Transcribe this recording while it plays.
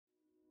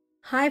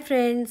Hi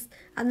friends,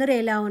 అందరూ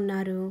ఎలా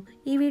ఉన్నారు?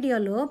 ఈ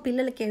వీడియోలో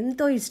పిల్లలకి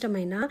ఎంతో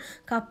ఇష్టమైన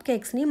కప్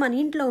కేక్స్ని మన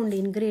ఇంట్లో ఉండే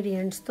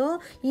ఇంగ్రీడియంట్స్తో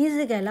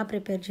ఈజీగా ఎలా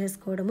ప్రిపేర్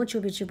చేసుకోవడమో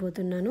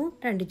చూపించబోతున్నాను.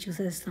 రండి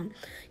చూసేస్తాం.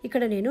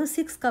 ఇక్కడ నేను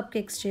 6 కప్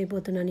కేక్స్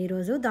చేయబోతున్నాను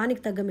ఈరోజు.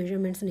 దానికి తగ్గ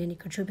మెజర్మెంట్స్ నేను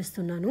ఇక్కడ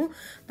చూపిస్తున్నాను.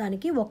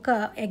 దానికి ఒక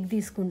ఎగ్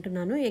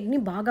తీసుకుంటున్నాను. ఎగ్ని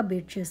బాగా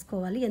బీట్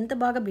చేసుకోవాలి. ఎంత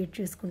బాగా బీట్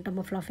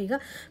చేసుకుంటామో ఫ్లఫీగా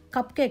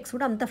కప్ కేక్స్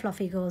కూడా అంత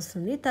ఫ్లఫీగా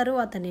వస్తుంది.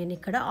 తర్వాత నేను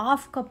ఇక్కడ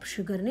 1/2 కప్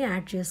షుగర్ని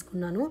యాడ్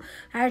చేసుకున్నాను.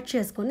 యాడ్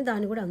చేసుకొని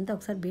దాన్ని కూడా అంతా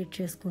ఒకసారి బీట్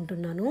చేసుకుంటున్నాను.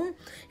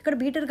 ఇక్కడ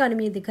బీటర్ కానీ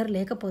మీ దగ్గర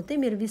లేకపోతే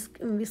మీరు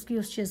విస్క్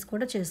యూస్ చేసి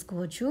కూడా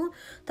చేసుకోవచ్చు.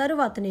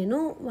 తర్వాత నేను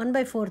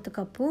 1/4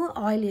 కప్పు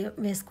ఆయిల్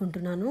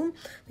వేసుకుంటున్నాను.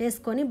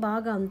 వేసుకొని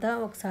బాగా అంతా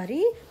ఒకసారి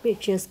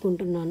బీట్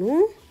చేసుకుంటున్నాను.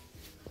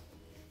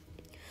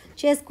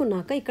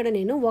 చేసుకున్నాక ఇక్కడ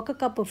నేను 1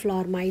 కప్పు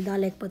ఫ్లవర్, మైదా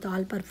లేకపోతే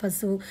ఆల్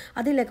పర్పస్,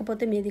 అది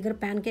లేకపోతే మీ దగ్గర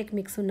ప్యాన్ కేక్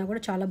మిక్స్ ఉన్నా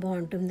కూడా చాలా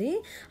బాగుంటుంది,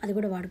 అది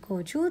కూడా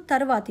వాడుకోవచ్చు.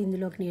 తర్వాత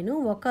ఇందులోకి నేను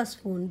 1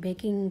 spoon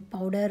baking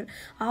powder,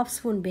 1/2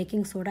 spoon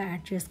baking soda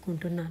add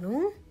చేసుకుంటున్నాను.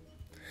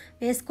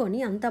 వేసుకొని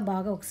అంతా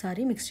బాగా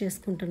ఒకసారి మిక్స్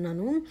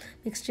చేసుకుంటున్నాను.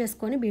 మిక్స్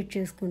చేసుకొని బీట్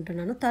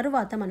చేసుకుంటున్నాను.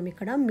 తర్వాత మనం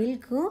ఇక్కడ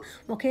మిల్క్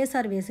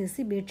ఒకేసారి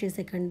వేసేసి బీట్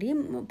చేసేకండి,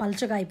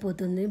 పల్చగా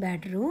అయిపోతుంది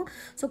బ్యాటరు.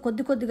 సో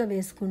కొద్ది కొద్దిగా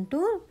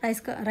వేసుకుంటూ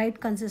రైట్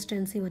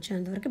కన్సిస్టెన్సీ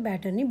వచ్చేంత వరకు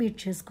బ్యాటర్ని బీట్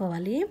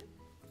చేసుకోవాలి.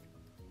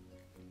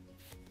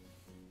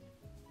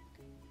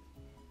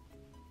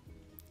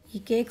 ఈ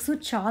కేక్స్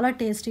చాలా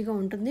టేస్టీగా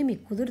ఉంటుంది.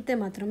 మీకు కుదిరితే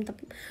మాత్రం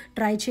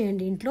ట్రై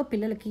చేయండి ఇంట్లో.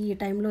 పిల్లలకి ఈ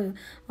టైంలో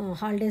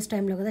హాలిడేస్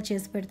టైంలో కదా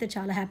చేసి పెడితే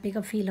చాలా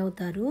హ్యాపీగా ఫీల్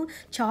అవుతారు.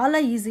 చాలా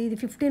ఈజీ, ఇది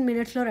 15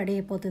 మినిట్స్లో రెడీ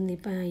అయిపోతుంది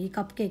ఈ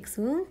కప్ కేక్స్.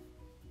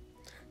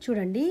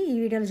 చూడండి, ఈ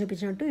వీడియోలో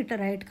చూపించినట్టు ఇట్లా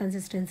రైట్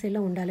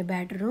కన్సిస్టెన్సీలో ఉండాలి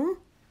బ్యాటరు.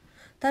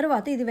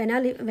 తర్వాత ఇది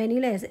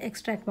వెనీలా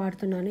ఎక్స్ట్రాక్ట్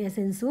వాడుతున్నాను,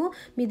 ఎసెన్సు.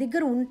 మీ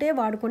దగ్గర ఉంటే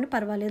వాడుకోండి,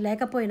 పర్వాలేదు.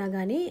 లేకపోయినా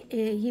కానీ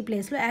ఈ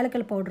ప్లేస్లో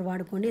యాలకల పౌడర్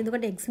వాడుకోండి,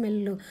 ఎందుకంటే ఎగ్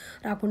స్మెల్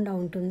రాకుండా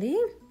ఉంటుంది.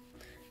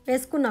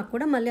 వేసుకున్నాక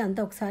కూడా మళ్ళీ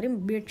అంతా ఒకసారి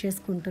బీట్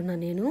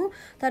చేసుకుంటున్నాను నేను.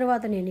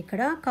 తర్వాత నేను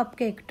ఇక్కడ కప్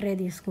కేక్ ట్రే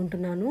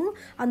తీసుకుంటున్నాను.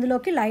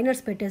 అందులోకి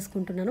లైనర్స్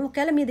పెట్టేసుకుంటున్నాను.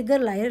 ఒకవేళ మీ దగ్గర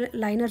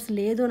లైనర్స్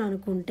లేదు అని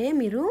అనుకుంటే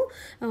మీరు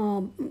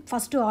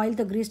ఫస్ట్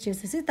ఆయిల్తో గ్రీస్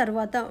చేసేసి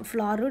తర్వాత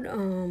ఫ్లవర్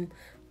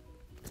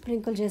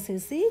స్ప్రింకిల్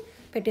చేసేసి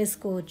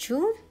పెట్టేసుకోవచ్చు.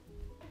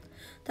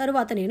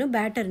 తర్వాత నేను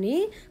బ్యాటర్ని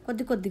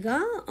కొద్దిగా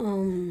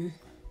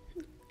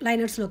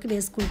లైనర్స్లోకి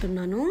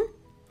వేసుకుంటున్నాను.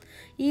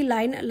 ఈ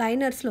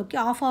లైనర్స్లోకి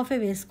హాఫే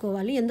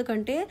వేసుకోవాలి,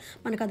 ఎందుకంటే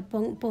మనకు అది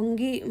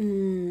పొంగి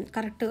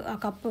కరెక్ట్ ఆ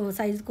కప్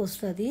సైజుకి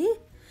వస్తుంది.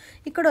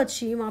 ఇక్కడ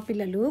వచ్చి మా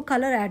పిల్లలు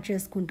కలర్ యాడ్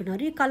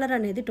చేసుకుంటున్నారు. ఈ కలర్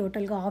అనేది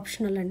టోటల్గా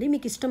ఆప్షనల్ అండి.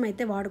 మీకు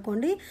ఇష్టమైతే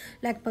వాడుకోండి,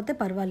 లేకపోతే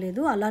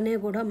పర్వాలేదు, అలానే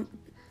కూడా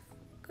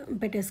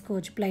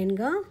పెట్టేసుకోవచ్చు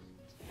ప్లెయిన్గా.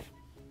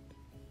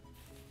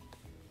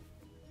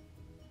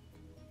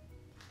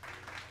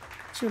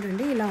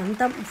 చూడండి, ఇలా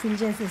అంతా ఫిల్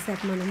చేసేసాక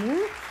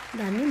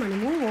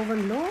మనము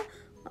ఓవెన్లో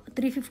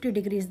 350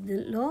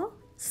 డిగ్రీస్లో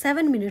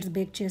 7 మినిట్స్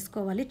బేక్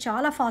చేసుకోవాలి.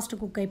 చాలా ఫాస్ట్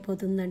కుక్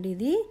అయిపోతుందండి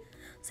ఇది.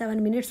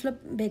 7 మినిట్స్లో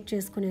బేక్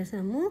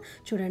చేసుకునేసాము.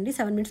 చూడండి,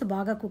 7 మినిట్స్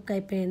బాగా కుక్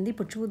అయిపోయింది.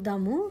 ఇప్పుడు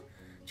చూద్దాము.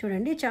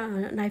 చూడండి,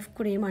 నైఫ్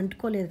కూడా ఏం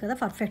అంటుకోలేదు కదా,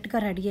 పర్ఫెక్ట్గా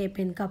రెడీ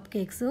అయిపోయింది కప్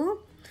కేక్స్.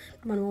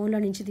 మనం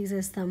ఓవెన్లో నుంచి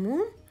తీసేస్తాము.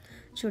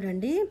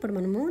 చూడండి, ఇప్పుడు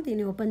మనము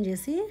దీన్ని ఓపెన్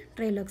చేసి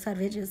ట్రేలోకి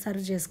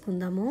సర్వ్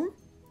చేసుకుందాము.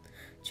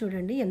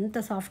 చూడండి ఎంత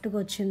సాఫ్ట్గా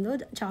వచ్చిందో,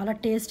 చాలా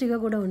టేస్టీగా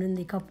కూడా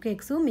ఉంది కప్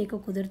కేక్స్. మీకు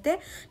కుదిరితే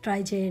ట్రై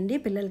చేయండి,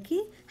 పిల్లలకి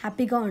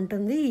హ్యాపీగా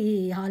ఉంటుంది ఈ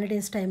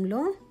హాలిడేస్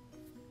టైంలో.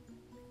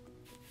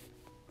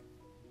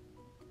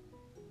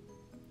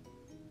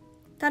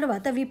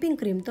 తర్వాత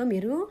విప్పింగ్ క్రీమ్తో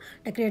మీరు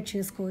డెకరేట్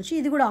చేసుకోవచ్చు.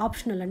 ఇది కూడా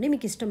ఆప్షనల్ అండి,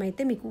 మీకు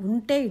ఇష్టమైతే మీకు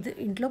ఉంటే ఇది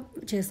ఇంట్లో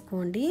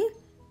చేసుకోండి.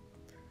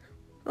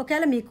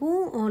 ఒకవేళ మీకు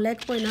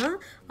లేకపోయినా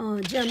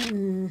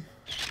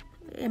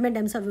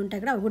M&M's అవి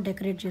ఉంటాయి కదా, అవి కూడా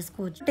డెకరేట్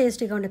చేసుకోవచ్చు.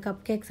 టేస్టీగా ఉండే కప్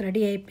కేక్స్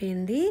రెడీ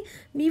అయిపోయింది.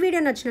 మీ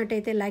వీడియో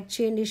నచ్చినట్టయితే లైక్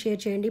చేయండి, షేర్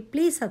చేయండి,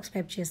 ప్లీజ్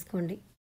సబ్స్క్రైబ్ చేసుకోండి.